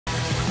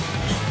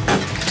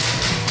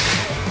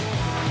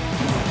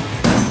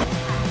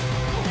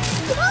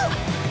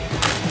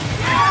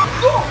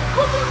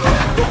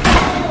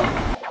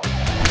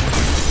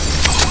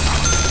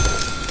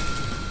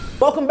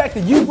Welcome back to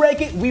You Break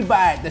It, We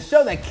Buy It, the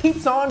show that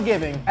keeps on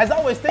giving. As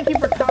always, thank you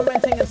for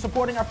commenting and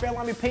supporting our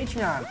FailArmy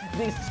Patreon,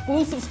 the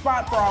exclusive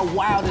spot for our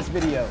wildest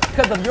videos.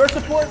 Because of your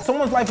support,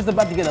 someone's life is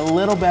about to get a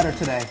little better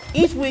today.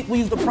 Each week, we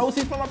use the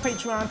proceeds from our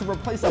Patreon to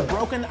replace a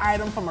broken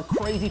item from a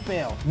crazy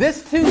fail.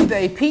 This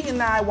Tuesday, Pete and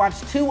I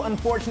watched two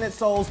unfortunate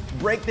souls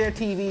break their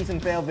TVs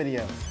and fail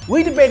videos.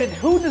 We debated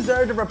who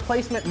deserved a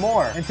replacement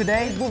more, and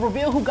today, we'll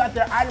reveal who got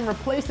their item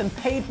replaced and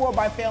paid for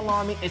by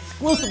FailArmy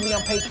exclusively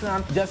on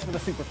Patreon just for the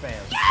super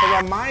fans.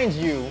 To remind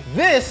you,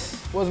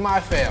 this was my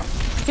fail.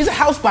 He's a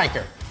house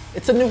biker.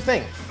 It's a new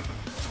thing.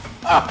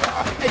 I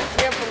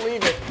can't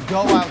believe it.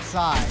 Go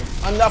outside.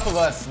 Enough of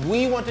us.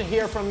 We want to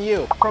hear from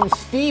you. From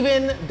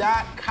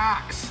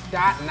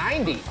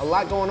Steven.Cox.90. A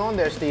lot going on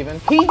there, Steven.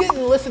 He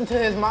didn't listen to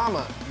his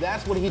mama.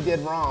 That's what he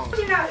did wrong.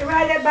 You know, to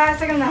ride that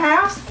bicycle in the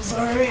house?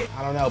 Sorry.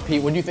 I don't know,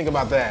 Pete. What do you think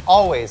about that?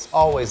 Always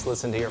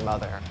listen to your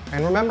mother.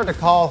 And remember to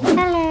call her.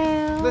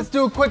 Hello. Let's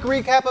do a quick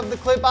recap of the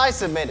clip I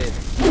submitted.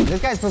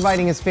 This guy's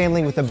providing his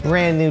family with a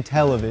brand new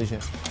television.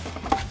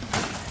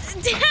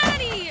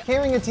 Daddy!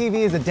 Carrying a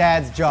TV is a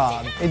dad's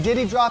job. And did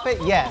he drop it?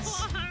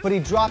 Yes. But he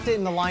dropped it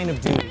in the line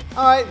of duty.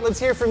 All right, let's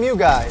hear from you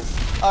guys.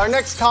 Our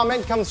next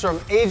comment comes from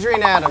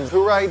Adrian Adams,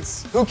 who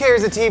writes, who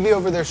carries a TV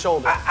over their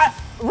shoulder?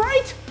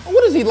 Right?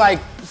 What is he, like,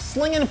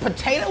 slinging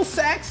potato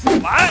sacks?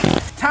 What?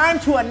 Time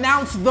to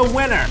announce the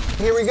winner.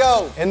 Here we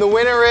go. And the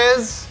winner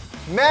is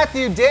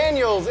Matthew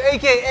Daniels,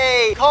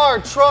 AKA Car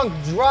Trunk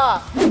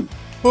Drop.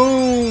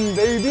 Boom,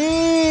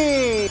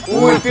 baby!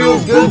 Ooh, it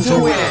feels good to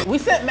win. We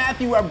sent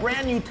Matthew a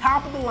brand new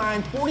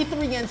top-of-the-line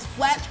 43-inch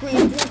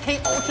flat-screen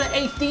 4K Ultra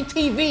HD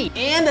TV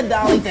and a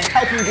dolly to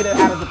help him get it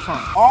out of the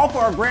trunk. All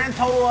for a grand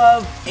total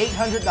of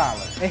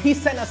 $800. And he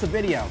sent us a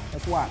video.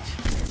 Let's watch.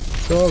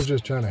 So I was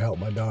just trying to help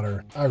my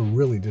daughter. I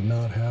really did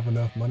not have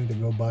enough money to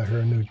go buy her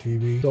a new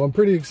TV. So I'm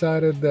pretty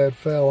excited that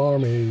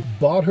FailArmy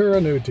bought her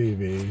a new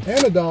TV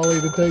and a dolly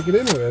to take it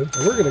in with,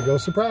 and we're gonna go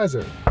surprise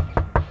her.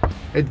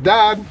 Hey,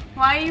 Dad.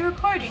 Why are you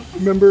recording?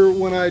 Remember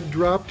when I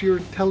dropped your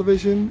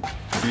television?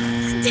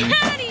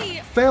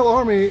 Daddy!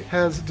 FailArmy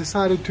has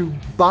decided to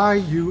buy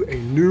you a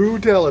new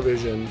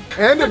television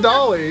and a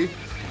dolly.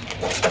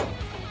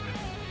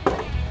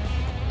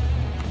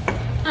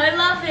 I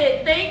love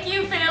it. Thank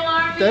you,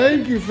 FailArmy.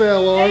 Thank you,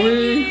 FailArmy.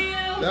 Thank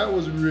you. That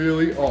was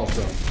really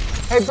awesome.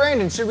 Hey,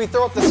 Brandon, should we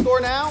throw up the score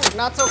now?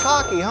 Not so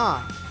cocky,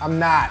 huh? I'm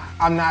not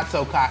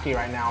so cocky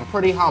right now. I'm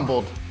pretty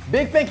humbled.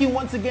 Big thank you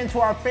once again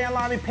to our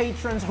FailArmy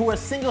patrons who are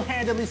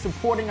single-handedly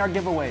supporting our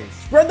giveaways.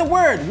 Spread the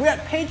word. We're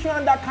at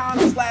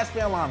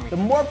patreon.com/FailArmy. The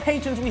more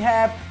patrons we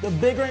have, the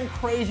bigger and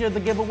crazier the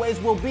giveaways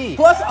will be.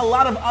 Plus a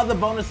lot of other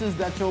bonuses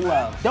that you'll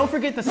love. Don't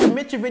forget to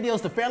submit your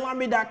videos to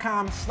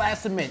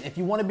FailArmy.com/submit if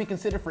you want to be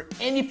considered for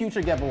any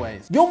future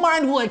giveaways. Your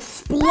mind will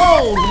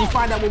explode when you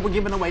find out what we're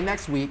giving away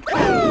next week.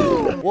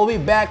 We'll be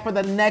back for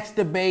the next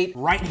debate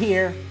right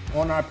here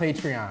on our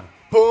Patreon.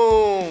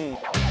 Boom!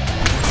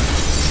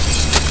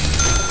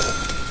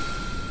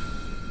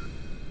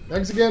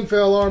 Thanks again,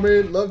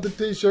 FailArmy. Love the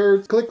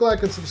t-shirts. Click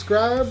like and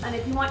subscribe. And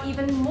if you want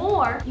even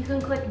more, you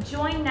can click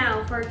join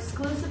now for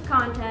exclusive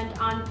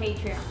content on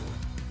Patreon.